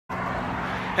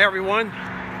Hey everyone,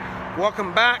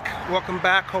 welcome back.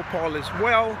 Hope all is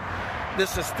well.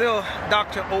 This is still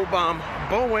Dr. Obam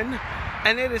Bowen,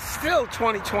 and it is still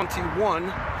 2021,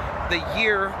 the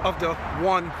year of the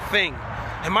one thing.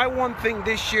 And my one thing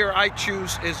this year I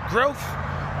choose is growth.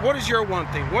 What is your one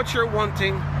thing? What's your one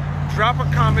thing? Drop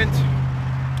a comment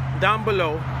down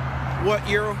below what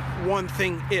your one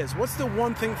thing is. What's the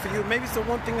one thing for you? Maybe it's the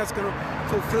one thing that's going to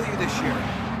fulfill you this year.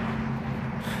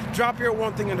 Drop your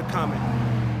one thing in the comment.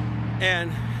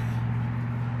 And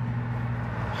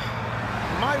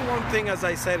my one thing, as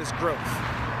I said, is growth.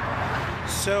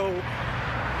 So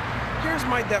here's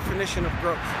my definition of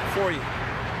growth for you.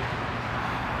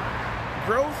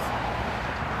 Growth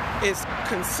is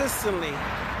consistently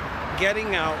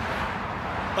getting out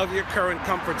of your current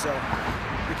comfort zone.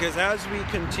 Because as we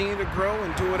continue to grow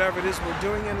and do whatever it is we're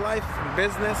doing in life, in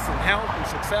business, and health, and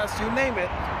success, you name it,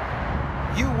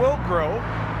 you will grow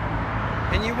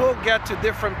and you will get to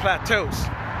different plateaus.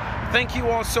 Thank you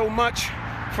all so much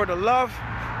for the love.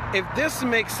 If this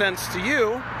makes sense to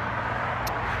you,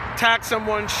 tag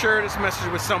someone, share this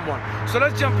message with someone. So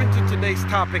let's jump into today's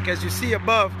topic. As you see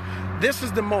above, this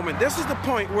is the moment. This is the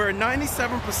point where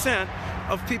 97%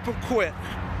 of people quit.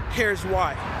 Here's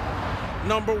why.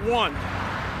 Number one,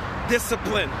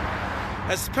 discipline.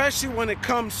 Especially when it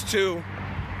comes to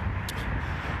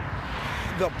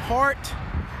the part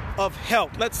of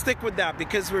health. Let's stick with that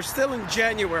because we're still in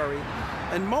January,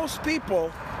 and most people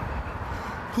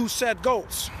who set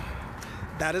goals,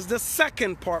 that is the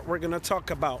second part we're going to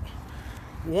talk about.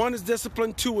 One is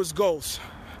discipline, two is goals.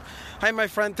 Hi my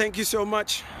friend, thank you so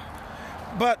much.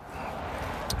 But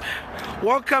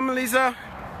welcome Lisa.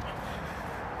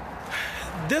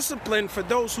 Discipline, for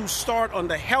those who start on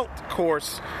the health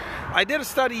course, I did a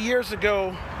study years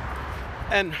ago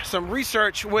and some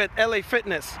research with LA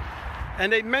Fitness.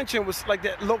 And they mentioned, was like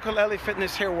that local LA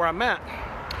Fitness here where I'm at.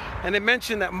 And they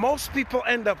mentioned that most people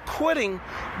end up quitting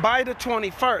by the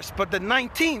 21st. But the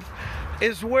 19th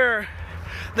is where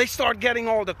they start getting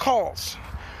all the calls.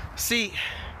 See,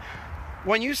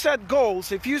 when you set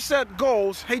goals, if you set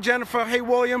goals, hey Jennifer, hey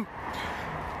William,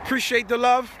 appreciate the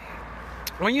love.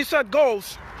 When you set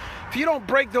goals, if you don't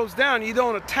break those down, you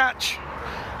don't attach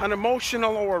an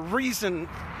emotional or a reason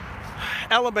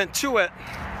element to it,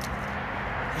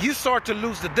 you start to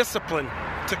lose the discipline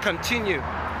to continue.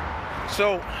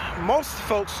 So most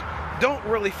folks don't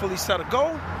really fully set a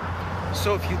goal.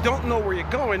 So if you don't know where you're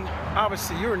going,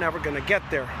 obviously you're never going to get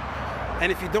there.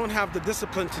 And if you don't have the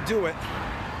discipline to do it,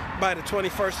 by the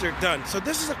 21st you're done. So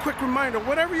this is a quick reminder,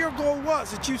 whatever your goal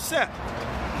was that you set,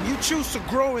 you choose to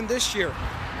grow in this year.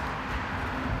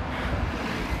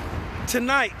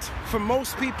 Tonight, for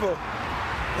most people,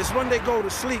 is when they go to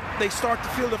sleep. They start to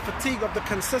feel the fatigue of the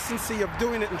consistency of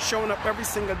doing it and showing up every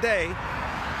single day.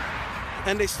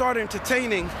 And they start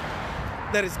entertaining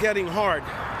that it's getting hard.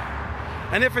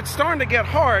 And if it's starting to get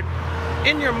hard,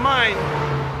 in your mind,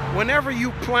 whenever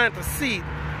you plant a seed,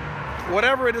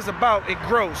 whatever it is about, it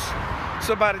grows.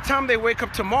 So by the time they wake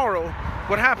up tomorrow,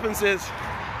 what happens is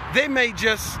they may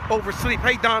just oversleep.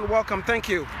 Hey Don, welcome, thank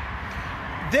you.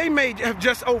 They may have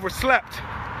just overslept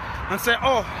and say,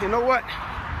 oh, you know what?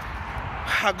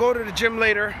 I'll go to the gym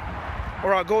later,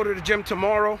 or I'll go to the gym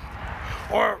tomorrow,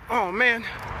 or, oh man,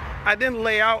 I didn't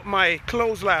lay out my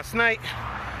clothes last night,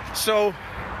 so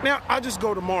now I'll just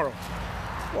go tomorrow.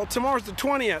 Well, tomorrow's the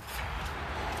 20th,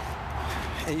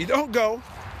 and you don't go.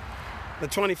 The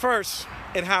 21st,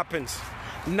 it happens.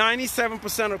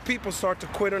 97% of people start to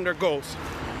quit on their goals.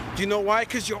 Do you know why?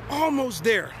 Because you're almost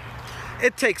there.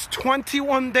 It takes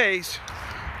 21 days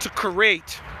to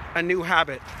create a new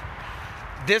habit.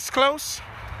 This close,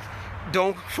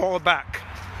 don't fall back.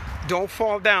 Don't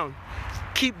fall down.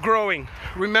 Keep growing.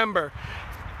 Remember,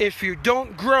 if you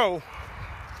don't grow,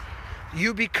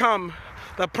 you become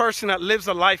the person that lives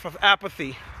a life of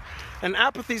apathy. And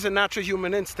apathy is a natural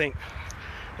human instinct.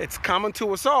 It's common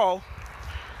to us all,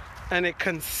 and it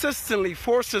consistently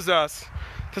forces us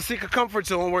to seek a comfort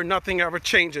zone where nothing ever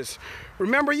changes.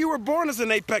 Remember, you were born as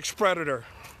an apex predator.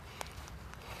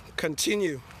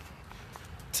 Continue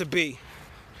to be.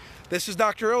 This is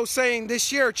Dr. O saying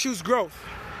this year, choose growth.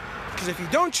 Because if you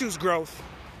don't choose growth,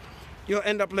 you'll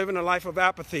end up living a life of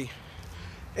apathy.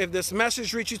 If this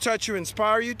message reach you, touch you,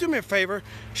 inspire you, do me a favor,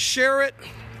 share it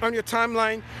on your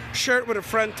timeline, share it with a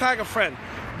friend, tag a friend.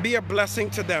 Be a blessing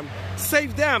to them.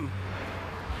 Save them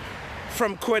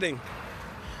from quitting.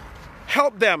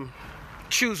 Help them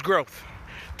choose growth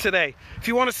today. If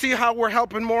you want to see how we're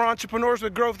helping more entrepreneurs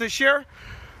with growth this year,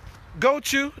 go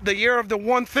to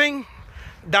theyearoftheonething.com.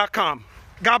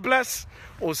 God bless.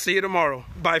 We'll see you tomorrow.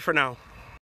 Bye for now.